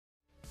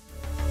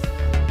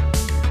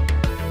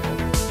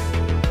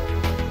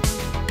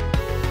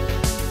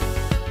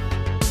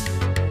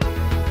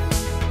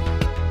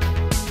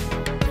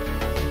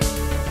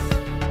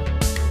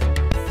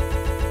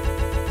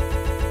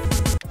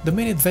The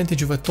main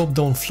advantage of a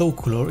top-down flow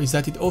cooler is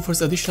that it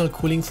offers additional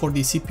cooling for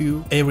the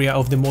CPU area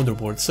of the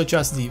motherboard, such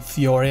as the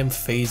VRM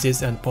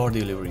phases and power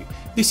delivery.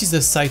 This is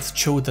the Scythe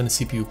Choten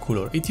CPU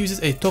cooler. It uses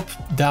a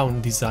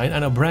top-down design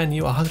and a brand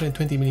new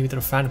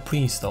 120mm fan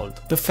pre-installed.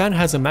 The fan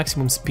has a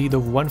maximum speed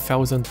of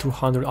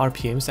 1200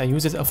 RPMs and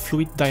uses a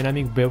fluid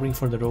dynamic bearing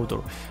for the rotor.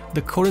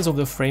 The corners of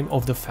the frame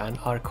of the fan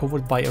are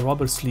covered by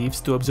rubber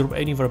sleeves to absorb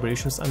any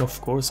vibrations and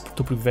of course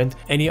to prevent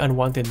any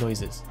unwanted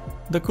noises.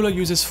 The cooler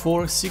uses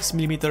 4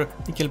 6mm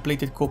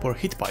nickel-plated copper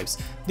heat pipes.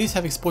 These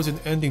have exposed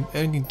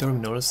ending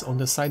terminals on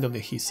the side of the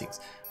heatsinks.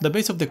 The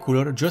base of the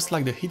cooler, just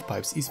like the heat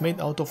pipes, is made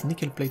out of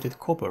nickel-plated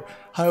copper.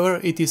 However,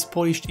 it is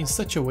polished in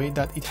such a way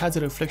that it has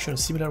a reflection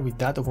similar with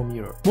that of a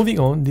mirror. Moving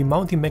on, the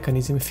mounting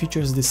mechanism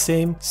features the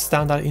same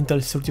standard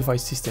Intel certified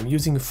system,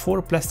 using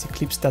 4 plastic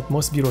clips that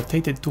must be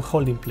rotated to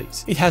hold in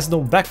place. It has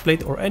no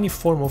backplate or any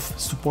form of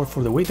support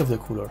for the weight of the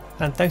cooler,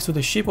 and thanks to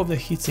the shape of the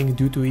heatsink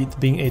due to it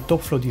being a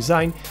top flow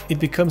design, it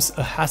becomes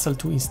a hassle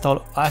to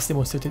install as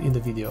demonstrated in the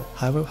video.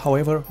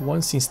 However,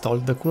 once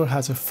installed, the cooler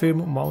has a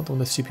firm mount on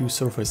the CPU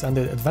surface and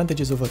the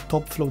advantages of a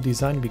top flow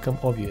design become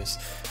obvious.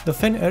 The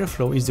fan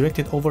airflow is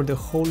directed over the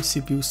whole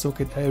CPU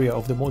socket area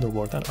of the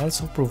motherboard and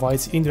also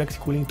provides indirect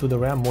cooling to the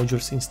RAM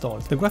modules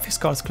installed. The graphics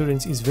card's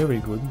clearance is very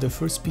good. The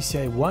first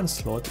PCIe 1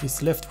 slot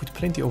is left with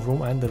plenty of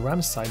room and the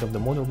RAM side of the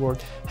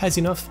motherboard has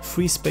enough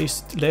free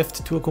space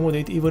left to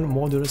accommodate even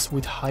models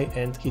with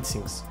high-end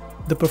heatsinks.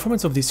 The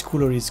performance of this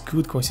cooler is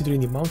good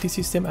considering the mounting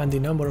system and the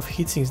number of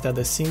heatsinks that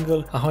the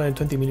single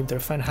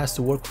 120mm fan has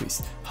to work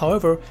with.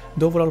 However,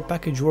 the overall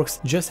package works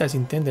just as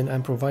intended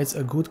and provides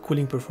a good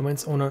cooling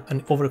performance on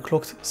an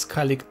overclocked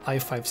Skylake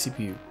i5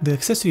 CPU. The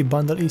accessory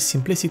bundle is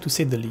simplistic to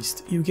say the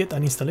least. You get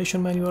an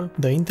installation manual,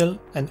 the Intel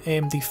and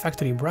AMD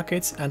factory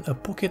brackets and a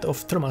pocket of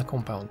thermal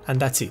compound, and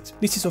that's it.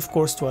 This is of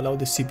course to allow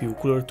the CPU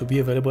cooler to be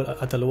available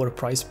at a lower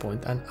price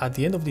point, and at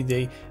the end of the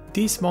day,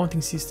 these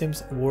mounting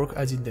systems work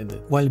as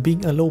intended. While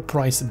being a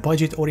low-price,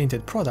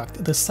 budget-oriented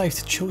product, the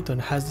Scythe Choten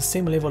has the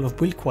same level of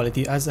build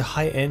quality as the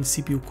high-end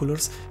CPU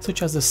coolers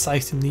such as the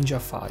Scythe Ninja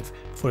 5,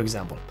 for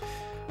example.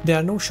 There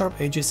are no sharp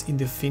edges in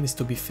the fins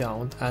to be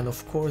found, and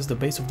of course the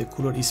base of the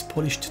cooler is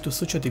polished to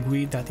such a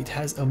degree that it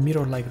has a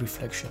mirror-like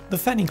reflection. The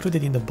fan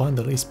included in the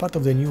bundle is part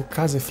of the new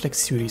Kaze Flex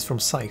series from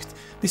Scythe.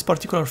 This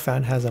particular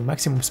fan has a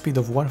maximum speed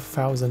of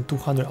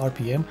 1200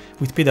 RPM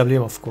with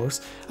PWM of course,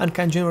 and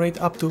can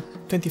generate up to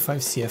 25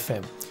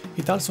 CFM.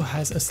 It also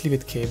has a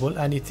sleeved cable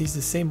and it is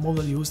the same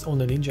model used on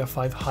the Ninja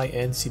 5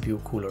 high-end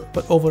CPU cooler.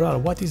 But overall,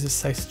 what is the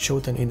Scythe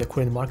Choten in the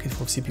current market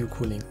for CPU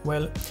cooling?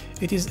 Well,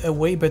 it is a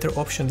way better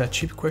option than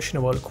cheap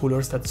questionable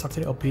coolers that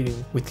started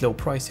appearing with low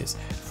prices.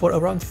 For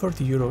around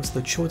 30 euros,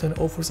 the Choten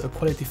offers a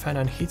quality fan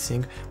and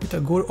heatsink with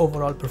a good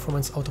overall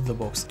performance out of the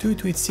box. Due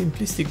to its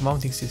simplistic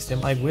mounting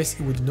system, I guess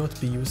it would not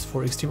be used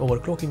for extreme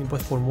overclocking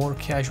but for more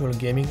casual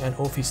gaming and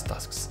office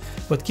tasks.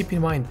 But keep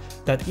in mind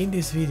that in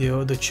this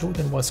video, the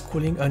Choten was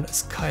cooling an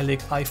Skylake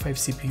i5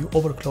 CPU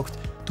overclocked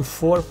to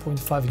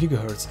 4.5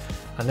 GHz,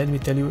 and let me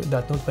tell you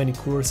that not many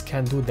coolers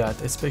can do that,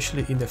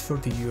 especially in the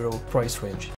 €30 price range.